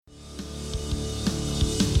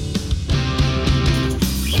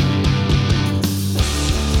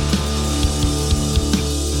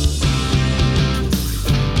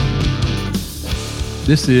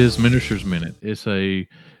This is Ministers Minute. It's a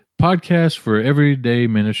podcast for everyday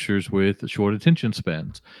ministers with short attention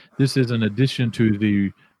spans. This is an addition to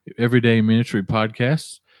the Everyday Ministry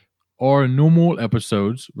podcasts. Our normal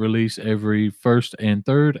episodes release every first and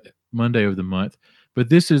third Monday of the month, but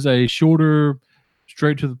this is a shorter,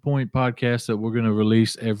 straight to the point podcast that we're going to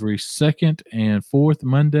release every second and fourth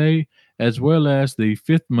Monday, as well as the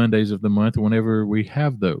fifth Mondays of the month whenever we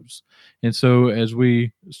have those. And so, as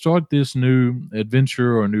we start this new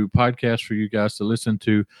adventure or new podcast for you guys to listen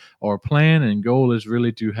to, our plan and goal is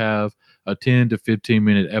really to have a 10 to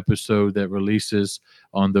 15-minute episode that releases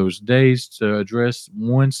on those days to address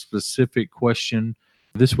one specific question.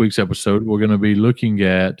 This week's episode, we're going to be looking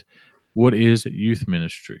at what is youth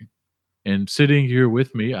ministry. And sitting here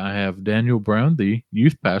with me, I have Daniel Brown, the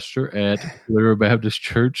youth pastor at Calera Baptist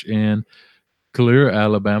Church in Calera,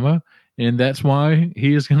 Alabama. And that's why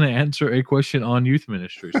he is going to answer a question on youth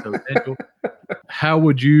ministry. So, Daniel, how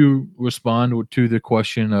would you respond to the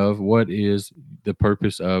question of what is the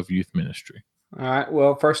purpose of youth ministry? All right.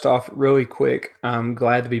 Well, first off, really quick, I'm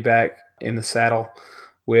glad to be back in the saddle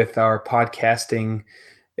with our podcasting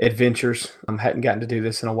adventures. I hadn't gotten to do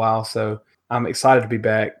this in a while, so I'm excited to be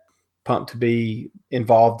back, pumped to be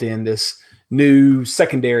involved in this new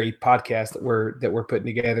secondary podcast that we're putting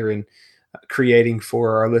together and creating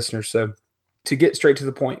for our listeners. So to get straight to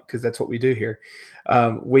the point, because that's what we do here,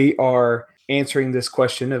 we are answering this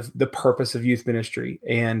question of the purpose of youth ministry.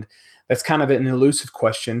 And that's kind of an elusive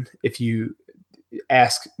question if you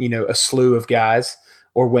ask, a slew of guys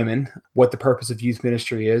or women what the purpose of youth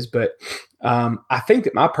ministry is. But I think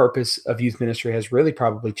that my purpose of youth ministry has really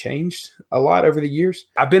probably changed a lot over the years.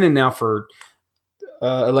 I've been in now for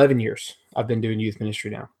 11 years. I've been doing youth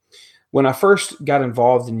ministry now. When I first got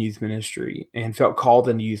involved in youth ministry and felt called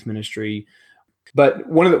into youth ministry, but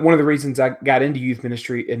one of the reasons I got into youth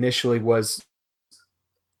ministry initially was,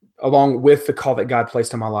 along with the call that God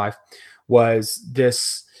placed on my life, was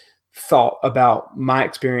this thought about my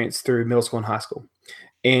experience through middle school and high school.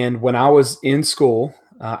 And when I was in school,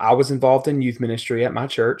 I was involved in youth ministry at my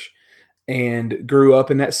church and grew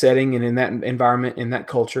up in that setting and in that environment, in that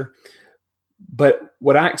culture. But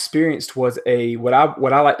what I experienced was what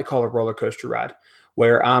I like to call a roller coaster ride,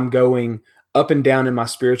 where I'm going up and down in my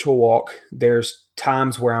spiritual walk. There's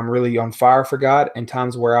times where I'm really on fire for God and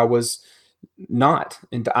times where I was not.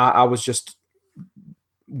 And I was just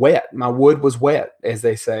wet. My wood was wet, as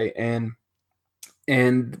they say.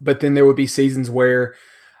 But then there would be seasons where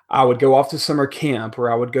I would go off to summer camp,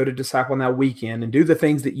 or I would go to Disciple Now weekend and do the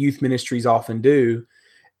things that youth ministries often do.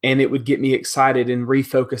 And it would get me excited and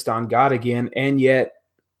refocused on God again. And yet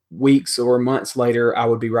weeks or months later, I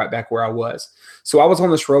would be right back where I was. So I was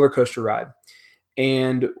on this roller coaster ride.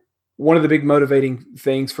 And one of the big motivating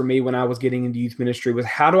things for me when I was getting into youth ministry was,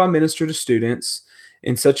 how do I minister to students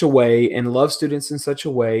in such a way and love students in such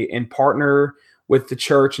a way and partner with the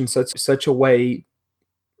church in such a way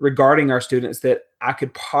regarding our students that I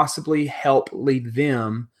could possibly help lead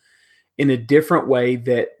them in a different way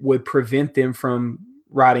that would prevent them from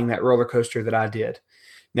riding that roller coaster that I did.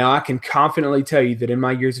 Now, I can confidently tell you that in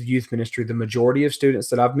my years of youth ministry, the majority of students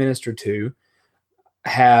that I've ministered to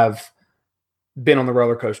have been on the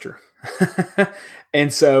roller coaster.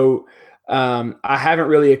 And so I haven't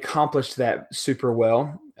really accomplished that super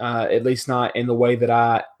well, at least not in the way that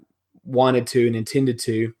I wanted to and intended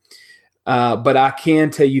to. But I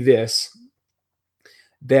can tell you this,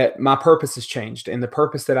 that my purpose has changed. And the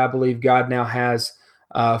purpose that I believe God now has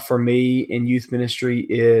for me in youth ministry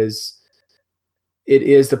is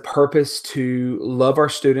the purpose to love our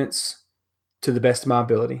students to the best of my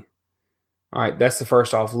ability. All right, that's the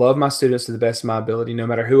first off. Love my students to the best of my ability, no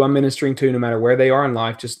matter who I'm ministering to, no matter where they are in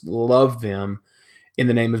life, just love them in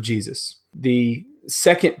the name of Jesus. The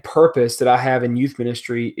second purpose that I have in youth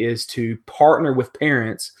ministry is to partner with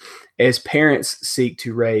parents as parents seek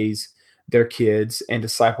to raise their kids and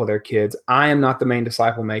disciple their kids. I am not the main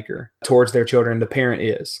disciple maker towards their children. The parent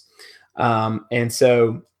is. And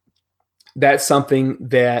so that's something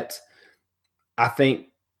that I think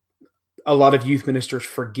a lot of youth ministers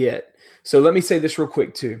forget. So let me say this real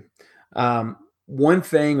quick too. One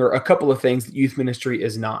thing, or a couple of things that youth ministry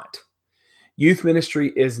is not. Youth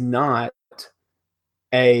ministry is not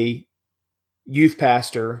a youth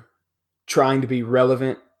pastor trying to be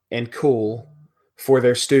relevant and cool for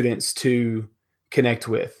their students to connect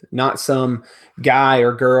with. Not some guy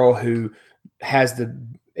or girl who is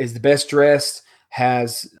the best dressed,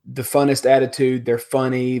 has the funnest attitude, they're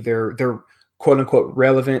funny, they're quote unquote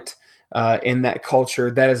relevant in that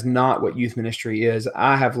culture. That is not what youth ministry is.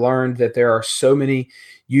 I have learned that there are so many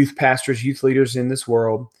youth pastors, youth leaders in this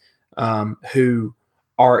world who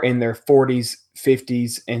are in their 40s,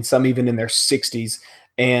 50s, and some even in their 60s.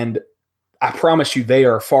 And I promise you, they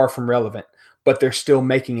are far from relevant, but they're still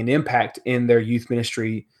making an impact in their youth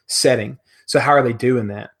ministry setting. So how are they doing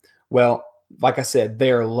that? Well, like I said,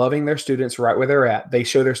 they are loving their students right where they're at. They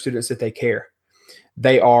show their students that they care.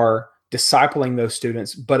 They are discipling those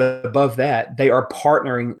students, but above that, they are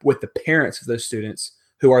partnering with the parents of those students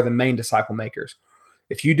who are the main disciple makers.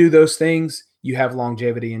 If you do those things, you have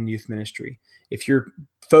longevity in youth ministry. If you're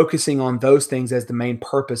focusing on those things as the main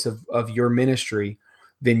purpose of your ministry,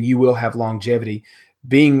 then you will have longevity.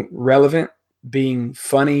 Being relevant, being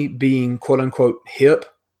funny, being quote unquote hip,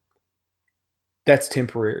 that's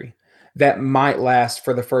temporary. That might last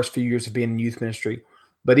for the first few years of being in youth ministry.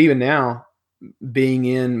 But even now, being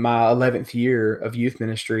in my 11th year of youth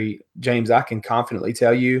ministry, James, I can confidently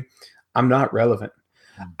tell you I'm not relevant.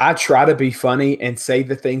 I try to be funny and say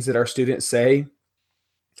the things that our students say.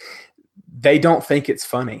 They don't think it's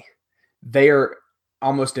funny. They are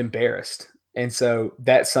almost embarrassed. And so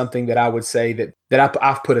that's something that I would say that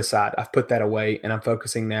I've put aside. I've put that away, and I'm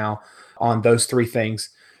focusing now on those three things: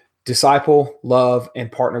 disciple, love,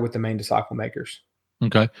 and partner with the main disciple makers.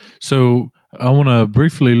 Okay. So I want to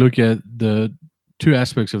briefly look at the two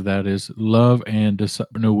aspects of that is love and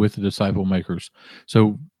with the disciple makers.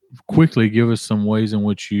 So quickly give us some ways in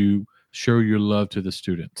which you show your love to the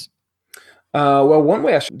students. Well, one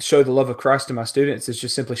way I show the love of Christ to my students is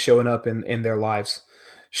just simply showing up in their lives.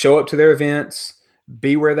 Show up to their events,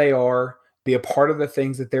 be where they are, be a part of the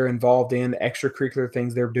things that they're involved in, extracurricular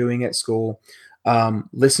things they're doing at school.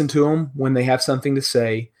 Listen to them when they have something to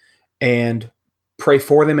say, and pray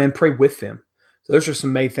for them and pray with them. So those are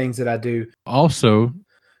some main things that I do. Also,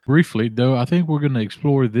 briefly, though, I think we're going to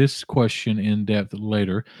explore this question in depth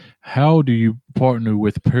later. How do you partner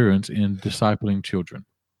with parents in discipling children?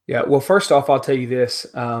 Yeah, well, first off, I'll tell you this.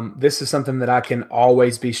 This is something that I can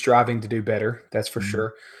always be striving to do better. That's for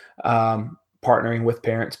sure. Partnering with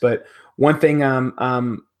parents. But one thing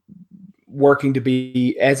I'm working to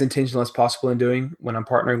be as intentional as possible in doing when I'm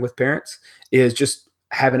partnering with parents is just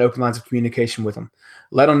having open lines of communication with them.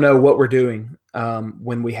 Let them know what we're doing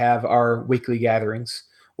when we have our weekly gatherings.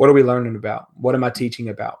 What are we learning about? What am I teaching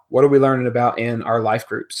about? What are we learning about in our life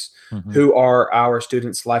groups? Who are our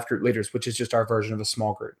students' life group leaders, which is just our version of a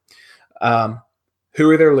small group? Who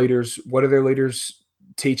are their leaders? What are their leaders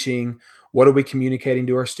teaching? What are we communicating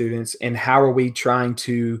to our students? And how are we trying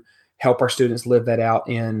to help our students live that out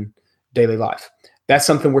in daily life? That's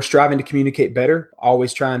something we're striving to communicate better,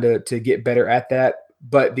 always trying to get better at that.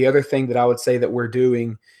 But the other thing that I would say that we're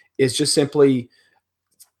doing is just simply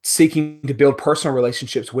seeking to build personal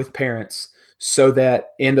relationships with parents so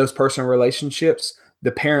that in those personal relationships,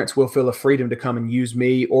 the parents will feel a freedom to come and use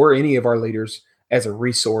me or any of our leaders as a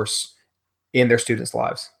resource in their students'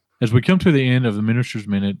 lives. As we come to the end of the Minister's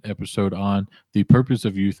Minute episode on the purpose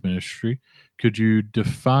of youth ministry, could you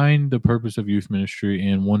define the purpose of youth ministry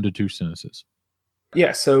in 1 to 2 sentences?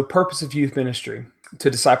 Yeah, so purpose of youth ministry: to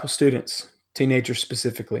disciple students, teenagers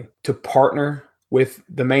specifically, to partner with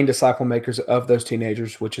the main disciple makers of those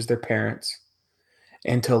teenagers, which is their parents,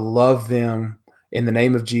 and to love them in the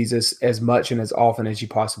name of Jesus as much and as often as you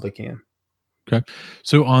possibly can. Okay.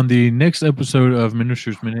 So on the next episode of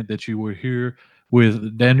Minister's Minute that you will hear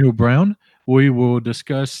with Daniel Brown, we will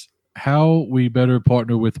discuss how we better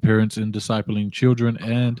partner with parents in discipling children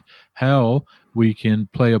and how we can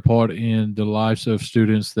play a part in the lives of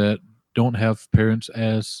students that don't have parents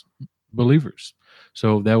as believers.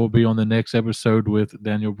 So that will be on the next episode with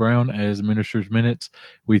Daniel Brown as Minister's Minutes.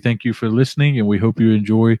 We thank you for listening, and we hope you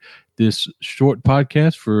enjoy this short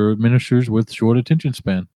podcast for ministers with short attention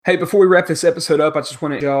span. Hey, before we wrap this episode up, I just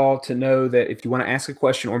want y'all to know that if you want to ask a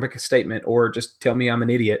question or make a statement or just tell me I'm an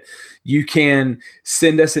idiot, you can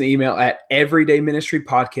send us an email at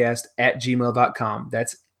everydayministrypodcast@gmail.com.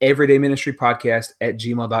 That's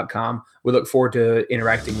everydayministrypodcast@gmail.com. We look forward to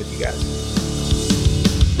interacting with you guys.